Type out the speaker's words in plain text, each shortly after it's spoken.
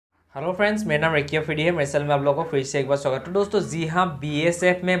Hello friends, मेरा नाम recce Afridi है। मेरे चैनल में आप लोगों को फिर से एक बार स्वागत है। दोस्तों जी हाँ,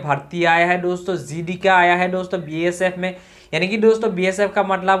 बीएसएफ में भर्ती आया है दोस्तों, जीडी का आया है दोस्तों बीएसएफ में। यानी कि दोस्तों बीएसएफ का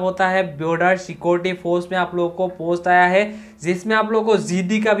मतलब होता है बॉर्डर सिक्योरिटी फोर्स में आप लोगों को पोस्ट आया है, जिसमें आप लोगों को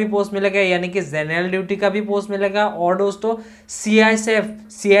जीडी का भी पोस्ट मिलेगा यानी कि जनरल ड्यूटी का भी पोस्ट मिलेगा। और दोस्तों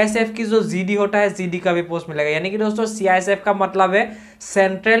सीआईएसएफ की जो जीडी होता है, जीडी का भी पोस्ट मिलेगा। यानी कि दोस्तों सीआईएसएफ का मतलब है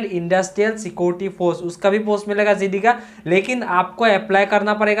सेंट्रल इंडस्ट्रियल सिक्योरिटी फोर्स, उसका भी पोस्ट मिलेगा जीडी का। लेकिन आपको अप्लाई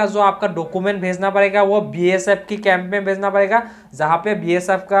करना पड़ेगा, जो आपका डॉक्यूमेंट भेजना पड़ेगा वो बीएसएफ की कैंप में भेजना पड़ेगा, जहां पे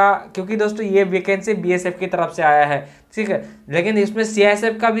बीएसएफ का, क्योंकि दोस्तों ये वैकेंसी बीएसएफ की तरफ से आया है, ठीक है। लेकिन इसमें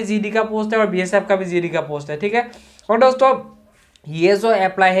सीआईएसएफ का भी जीडी का पोस्ट है और बीएसएफ का भी जीडी का पोस्ट है, ठीक है। और दोस्तों ये जो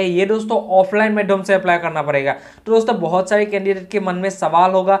अप्लाई है ये दोस्तों ऑफलाइन माध्यम से अप्लाई करना पड़ेगा। तो दोस्तों बहुत सारे कैंडिडेट के मन में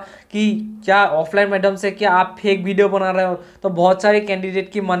सवाल होगा कि क्या ऑफलाइन माध्यम से क्या आप फेक वीडियो बना रहे हो। तो बहुत सारे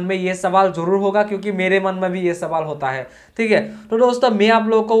कैंडिडेट के मन में ये सवाल जरूर होगा, क्योंकि मेरे मन में भी ये सवाल होता है, ठीक है। तो दोस्तों मैं आप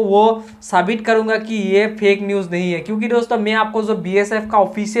लोगों को वो साबित करूंगा कि ये फेक न्यूज़ नहीं है, क्योंकि दोस्तों मैं आपको जो बीएसएफ का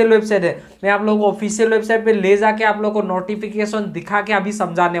ऑफिशियल वेबसाइट है, मैं आप लोगों को ऑफिशियल वेबसाइट पे ले जाके आप लोगों को नोटिफिकेशन दिखा के अभी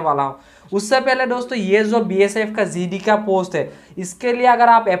समझाने वाला हूँ। उससे पहले दोस्तों ये जो बीएसएफ का जीडी का पोस्ट है, इसके लिए अगर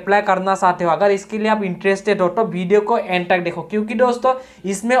आप अप्लाई करना चाहते हो, अगर इसके लिए आप इंटरेस्टेड हो, तो वीडियो को एंड तक देखो, क्योंकि दोस्तों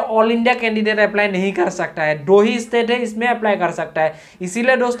इसमें ऑल इंडिया कैंडिडेट अप्लाई नहीं कर सकता है, 2 ही स्टेट है इसमें अप्लाई कर सकता है।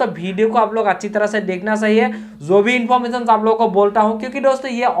 इसीलिए दोस्तों वीडियो को आप लोग अच्छी तरह से देखना चाहिए, जो भी इंफॉर्मेशन आप लोगों को बोलता हूँ, क्योंकि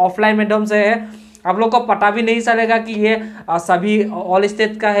दोस्तों ये ऑफलाइन माध्यम से है, आप लोग को पता भी नहीं चलेगा कि ये सभी ऑल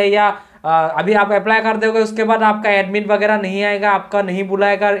स्टेट का है, या अभी आप अप्लाई कर दोगे उसके बाद आपका एडमिट वगैरह नहीं आएगा, आपका नहीं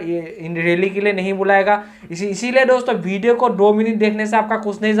बुलाएगा, इन रैली के लिए नहीं बुलाएगा। इसीलिए दोस्तों वीडियो को 2 मिनट देखने से आपका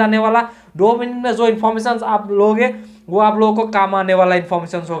कुछ नहीं जाने वाला। 2 मिनट में जो इन्फॉर्मेशन आप लोगे वो आप लोगों को काम आने वाला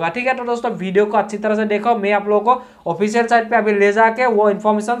इन्फॉर्मेशन होगा, ठीक है। तो दोस्तों वीडियो को अच्छी तरह से देखो, मैं आप लोगों को ऑफिशियल साइट पे अभी ले जाके वो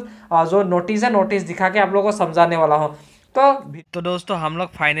इन्फॉर्मेशन जो नोटिस है, नोटिस दिखा के आप लोगों को समझाने वाला हूँ। तो दोस्तों हम लोग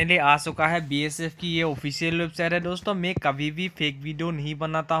फाइनली आ चुका है बीएसएफ की ये ऑफिशियल वेबसाइट है। दोस्तों मैं कभी भी फेक वीडियो नहीं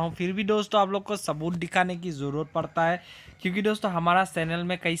बनाता हूँ, फिर भी दोस्तों आप लोग को सबूत दिखाने की ज़रूरत पड़ता है, क्योंकि दोस्तों हमारा चैनल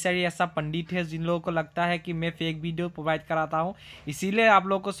में कई सारी ऐसा पंडित है जिन लोगों को लगता है कि मैं फेक वीडियो प्रोवाइड कराता हूँ, इसीलिए आप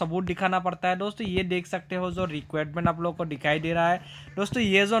लोग को सबूत दिखाना पड़ता है। दोस्तों ये देख सकते हो जो रिक्वायरमेंट आप लोग को दिखाई दे रहा है, दोस्तों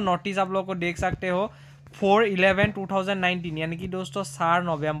ये जो नोटिस आप लोग को देख सकते हो 4/11/2019 यानी कि दोस्तों 4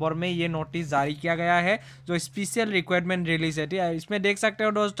 नवंबर में ये नोटिस जारी किया गया है, जो स्पेशल रिक्वायरमेंट रिलीज है। इसमें देख सकते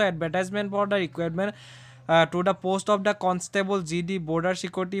हो दोस्तों advertisement for the requirement to the post of the constable GD border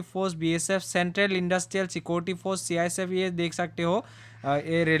security force BSF central industrial security force CISF, ये देख सकते हो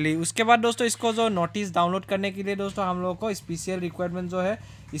ये रैली। उसके बाद दोस्तों इसको जो नोटिस डाउनलोड करने के लिए दोस्तों हम लोग को स्पेशल रिक्वायरमेंट जो है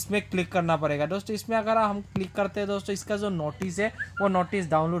इसमें क्लिक करना पड़ेगा। दोस्तों इसमें अगर हम क्लिक करते हैं दोस्तों, इसका जो नोटिस है वो नोटिस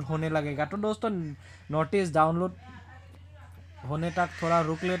डाउनलोड होने लगेगा। तो दोस्तों नोटिस डाउनलोड होने तक थोड़ा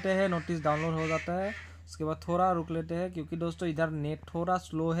रुक लेते हैं, नोटिस डाउनलोड हो जाता है उसके बाद थोड़ा रुक लेते हैं, क्योंकि दोस्तों इधर नेट थोड़ा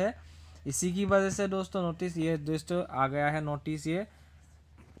स्लो है, इसी की वजह से दोस्तों नोटिस ये दोस्तों आ गया है। नोटिस ये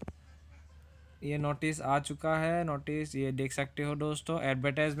नोटिस आ चुका है। नोटिस ये देख सकते हो दोस्तों,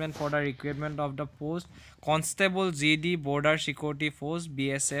 advertisement for the requirement of the post constable GD border security force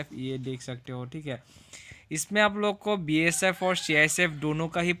BSF, ये देख सकते हो, ठीक है। इसमें आप लोग को बीएसएफ और सीआईएसएफ दोनों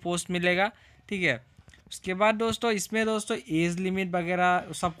का ही पोस्ट मिलेगा, ठीक है। उसके बाद दोस्तों इसमें दोस्तों एज लिमिट वगैरह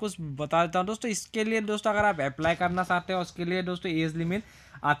सब कुछ बता देता हूँ दोस्तों। इसके लिए दोस्तों अगर आप अप्लाई करना चाहते हो, उसके लिए दोस्तों एज लिमिट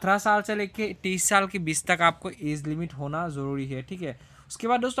 18 साल से लेके 30 साल के बीच तक आपको एज लिमिट होना ज़रूरी है, ठीक है। उसके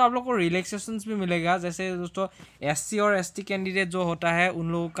बाद दोस्तों आप लोग को रिलैक्सेशंस भी मिलेगा, जैसे दोस्तों एससी और एसटी कैंडिडेट जो होता है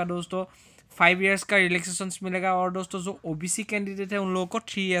उन लोगों का दोस्तों 5 इयर्स का रिलैक्सेशंस मिलेगा, और दोस्तों जो ओबीसी कैंडिडेट है उन लोगों को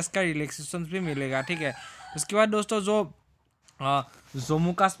 3 इयर्स का रिलैक्सेशंस भी मिलेगा, ठीक है। उसके बाद दोस्तों जो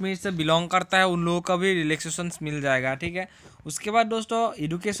जम्मू कश्मीर से बिलोंग करता है उन लोगों का भी रिलैक्सेशंस मिल जाएगा, ठीक है। उसके बाद दोस्तों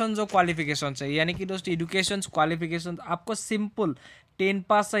एजुकेशन जो क्वालिफिकेशन है, यानी कि दोस्तों एजुकेशन क्वालिफिकेशन आपको सिंपल 10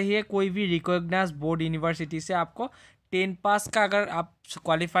 पास चाहिए, कोई भी रिकॉग्नाइज्ड बोर्ड यूनिवर्सिटी से आपको 10 पास का अगर आप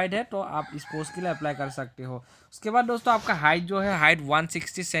क्वालिफाइड है तो आप इस पोस्ट के लिए अप्लाई कर सकते हो। उसके बाद दोस्तों आपका हाइट जो है, हाइट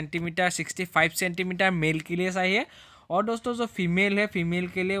 160 सेंटीमीटर 65 सेंटीमीटर मेल के लिए चाहिए, और दोस्तों जो फीमेल है, फीमेल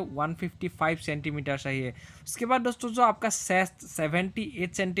के लिए 155 सेंटीमीटर चाहिए। उसके बाद दोस्तों जो आपका सेस्ट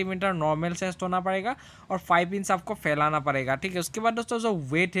 78 सेंटीमीटर नॉर्मल सेस्ट होना पड़ेगा, और 5 इंच आपको फैलाना पड़ेगा, ठीक है। उसके बाद दोस्तों जो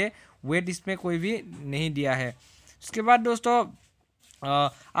वेट है, वेट इसमें कोई भी नहीं दिया है। उसके बाद दोस्तों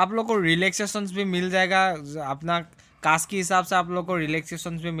आप लोग को रिलैक्सेशंस भी मिल जाएगा, अपना कास्ट के हिसाब से आप लोग को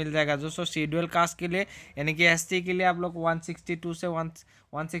रिलैक्सेशंस भी मिल जाएगा। दोस्तों शेड्यूल कास्ट के लिए यानी कि एसटी के लिए आप लोग 162 से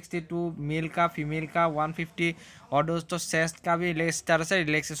 162 मेल का, फीमेल का 150, और दोस्तों सेस्ट का भी इस तरह से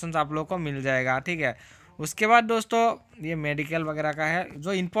रिलैक्सेशंस आप लोग को मिल जाएगा, ठीक है। उसके बाद दोस्तों ये मेडिकल वगैरह का है,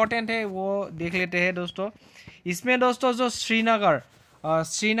 जो इम्पोर्टेंट है वो देख लेते हैं दोस्तों। इसमें दोस्तों जो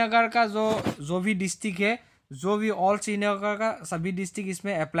श्रीनगर का जो भी डिस्ट्रिक्ट है, जो भी ऑल सीनियर का सभी डिस्ट्रिक्ट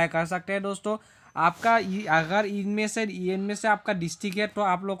इसमें अप्लाई कर सकते हैं दोस्तों। आपका अगर इनमें से आपका डिस्ट्रिक्ट है तो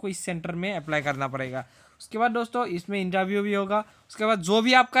आप लोग को इस सेंटर में अप्लाई करना पड़ेगा। उसके बाद दोस्तों इसमें इंटरव्यू भी होगा। उसके बाद जो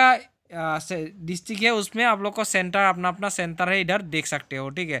भी आपका डिस्ट्रिक्ट है उसमें आप लोग को सेंटर अपना अपना सेंटर है, इधर देख सकते हो,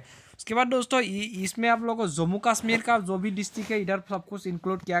 ठीक है। उसके बाद दोस्तों इसमें आप लोग को जम्मू कश्मीर का जो भी डिस्ट्रिक्ट है इधर सब कुछ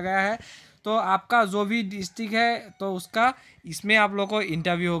इंक्लूड किया गया है। तो आपका जो भी डिस्ट्रिक्ट है तो उसका इसमें आप लोग को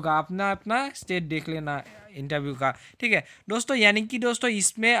इंटरव्यू होगा, अपना अपना स्टेट देख लेना इंटरव्यू का, ठीक है दोस्तों। यानी कि दोस्तों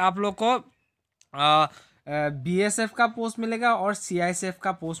इसमें आप लोग को BSF का पोस्ट मिलेगा और CISF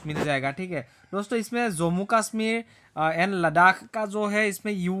का पोस्ट मिल जाएगा, ठीक है दोस्तों। इसमें जम्मू कश्मीर एंड लद्दाख का जो है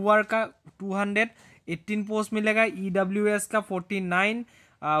इसमें UR का 218 पोस्ट मिलेगा, EWS का 49,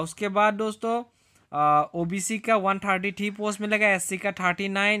 उसके बाद दोस्तों OBC का 133 पोस्ट मिलेगा, SC का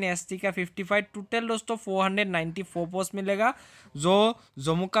 39, ST का 55, टोटल दोस्तों 494 पोस्ट मिलेगा जो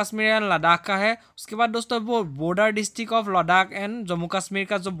जम्मू कश्मीर एंड लद्दाख का है। उसके बाद दोस्तों वो border district of Ladakh and Jammu Kashmir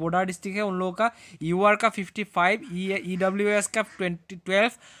का जो बॉर्डर डिस्ट्रिक्ट है उन लोगों का UR का 55, EWS का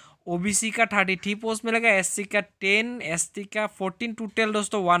 12, OBC का 33 पोस्ट मिलेगा, SC का 10, ST का 14, टोटल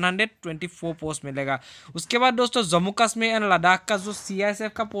दोस्तों 124 पोस्ट मिलेगा। उसके बाद दोस्तों जम्मू कश्मीर एंड लद्दाख का जो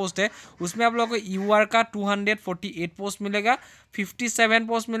CISF का पोस्ट है उसमें आप लोगों को UR का 248 पोस्ट मिलेगा, 57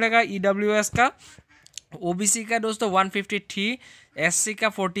 पोस्ट मिलेगा EWS का, OBC का दोस्तों 153, SC का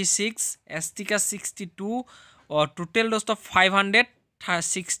 46, ST का 62 और टोटल दोस्तों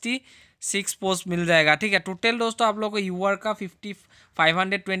 566 पोस्ट मिल जाएगा, ठीक है। टोटल दोस्तों आप लोग को UR का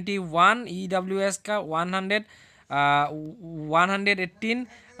 521, EWS का 118,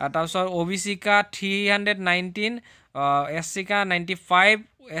 तब OBC का 319, SC का 95,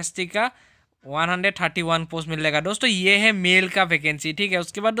 ST का 131 पोस्ट मिलेगा दोस्तों। ये है मेल का वैकेंसी, ठीक है।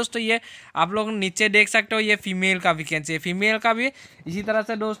 उसके बाद दोस्तों ये आप लोग नीचे देख सकते हो ये फीमेल का वैकेंसी है। फीमेल का भी इसी तरह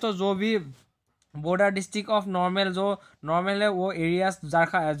से दोस्तों जो भी बॉर्डर डिस्ट्रिक्ट ऑफ नॉर्मल है वो एरियाज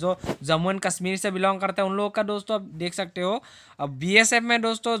जो जम्मू एंड कश्मीर से बिलोंग करते हैं उन लोगों का दोस्तों आप देख सकते हो। अब BSF में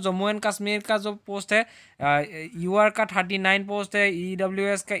दोस्तों जम्मू एंड कश्मीर का जो पोस्ट है UR का 39 पोस्ट है,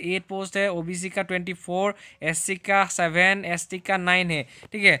 EWS का 8 पोस्ट है, OBC का 24, SC का 7, ST का 9 है,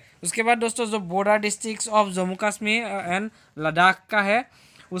 ठीक है। उसके बाद दोस्तों जो border district of Jammu Kashmir and Ladakh का है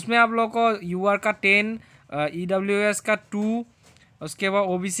उसमें आप लोग को UR का 10, EWS का 2, उसके बाद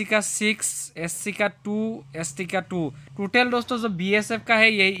OBC का 6, SC का 2, ST का 2, टोटल दोस्तों जो BSF का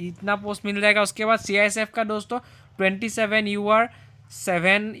है ये इतना पोस्ट मिल जाएगा। उसके बाद CISF का दोस्तों 27 UR,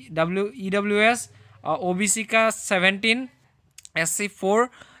 7 EWS, OBC का 17, SC 4,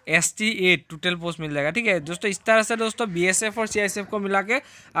 ST 8, टोटल पोस्ट मिल जाएगा, ठीक है दोस्तों। इस तरह से दोस्तों BSF और CISF को मिला के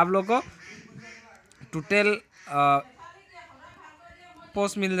आप लोग को टोटल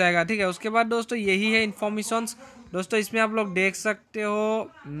पोस्ट मिल जाएगा, ठीक है। उसके बाद दोस्तों यही है इन्फॉर्मेशंस दोस्तों, इसमें आप लोग देख सकते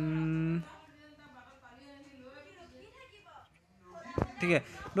हो, ठीक है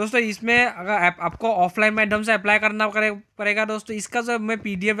दोस्तों। इसमें अगर आपको ऑफलाइन माध्यम से अप्लाई करना पड़ेगा दोस्तों। इसका जो मैं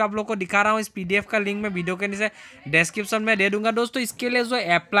PDF आप लोग को दिखा रहा हूँ इस PDF का लिंक मैं वीडियो के नीचे डिस्क्रिप्शन में दे दूंगा दोस्तों। इसके लिए जो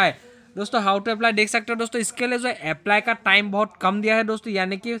अप्लाई दोस्तों हाउ टू अप्लाई देख सकते हो दोस्तों। इसके लिए जो अप्लाई का टाइम बहुत कम दिया है दोस्तों,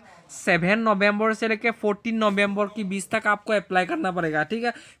 यानी कि 7 नवंबर से लेकर 14 नवंबर की 20 तक आपको अप्लाई करना पड़ेगा, ठीक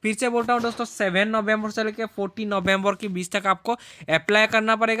है। फिर से बोलता हूँ दोस्तों 7 नवंबर से लेकर 14 नवंबर की 20 तक आपको अप्लाई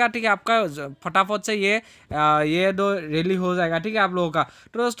करना पड़ेगा, ठीक है। आपका फटाफट से ये दो रैली हो जाएगा, ठीक है आप लोगों का।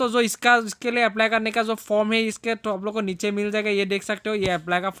 तो दोस्तों जो इसके लिए अप्लाई करने का जो फॉर्म है इसके तो आप लोग को नीचे मिल जाएगा, ये देख सकते हो ये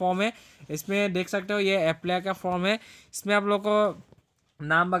अप्लाई का फॉर्म है। इसमें देख सकते हो ये अप्लाई का फॉर्म है। इसमें आप लोग को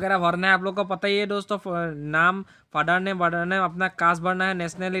नाम वगैरह भरना है, आप लोग को पता ही है दोस्तों, नाम, फादर नेम, अपना कास्ट भरना है,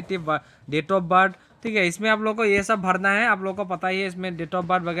 नेशनलिटी, डेट ऑफ बर्थ, ठीक है। इसमें आप लोग को ये सब भरना है, आप लोग को पता ही है इसमें डेट ऑफ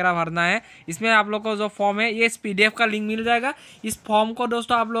बर्थ वगैरह भरना है। इसमें आप लोग को जो फॉर्म है ये इस PDF का लिंक मिल जाएगा। इस फॉर्म को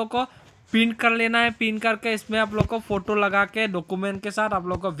दोस्तों आप लोग को प्रिंट कर लेना है, प्रिंट करके इसमें आप लोग को फोटो लगा के डॉक्यूमेंट के साथ आप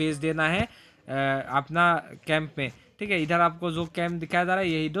लोग को भेज देना है अपना कैंप में, ठीक है। इधर आपको जो कैंप दिखाया जा रहा है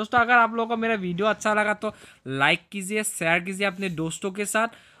यही दोस्तों। अगर आप लोगों को मेरा वीडियो अच्छा लगा तो लाइक कीजिए, शेयर कीजिए अपने दोस्तों के साथ,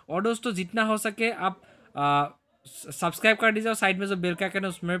 और दोस्तों जितना हो सके आप सब्सक्राइब कर दीजिए और साइड में जो बेल का आइकन है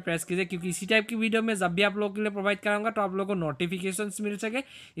उसमें प्रेस कीजिए, क्योंकि इसी टाइप की वीडियो में जब भी आप लोगों के लिए प्रोवाइड कराऊंगा तो आप लोगों को नोटिफिकेशंस मिल सके,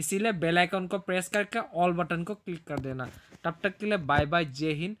 इसीलिए बेल आइकन को प्रेस करके ऑल बटन को क्लिक कर देना। तब तक के लिए बाय बाय,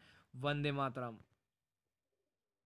 जय हिंद, वंदे मातरम।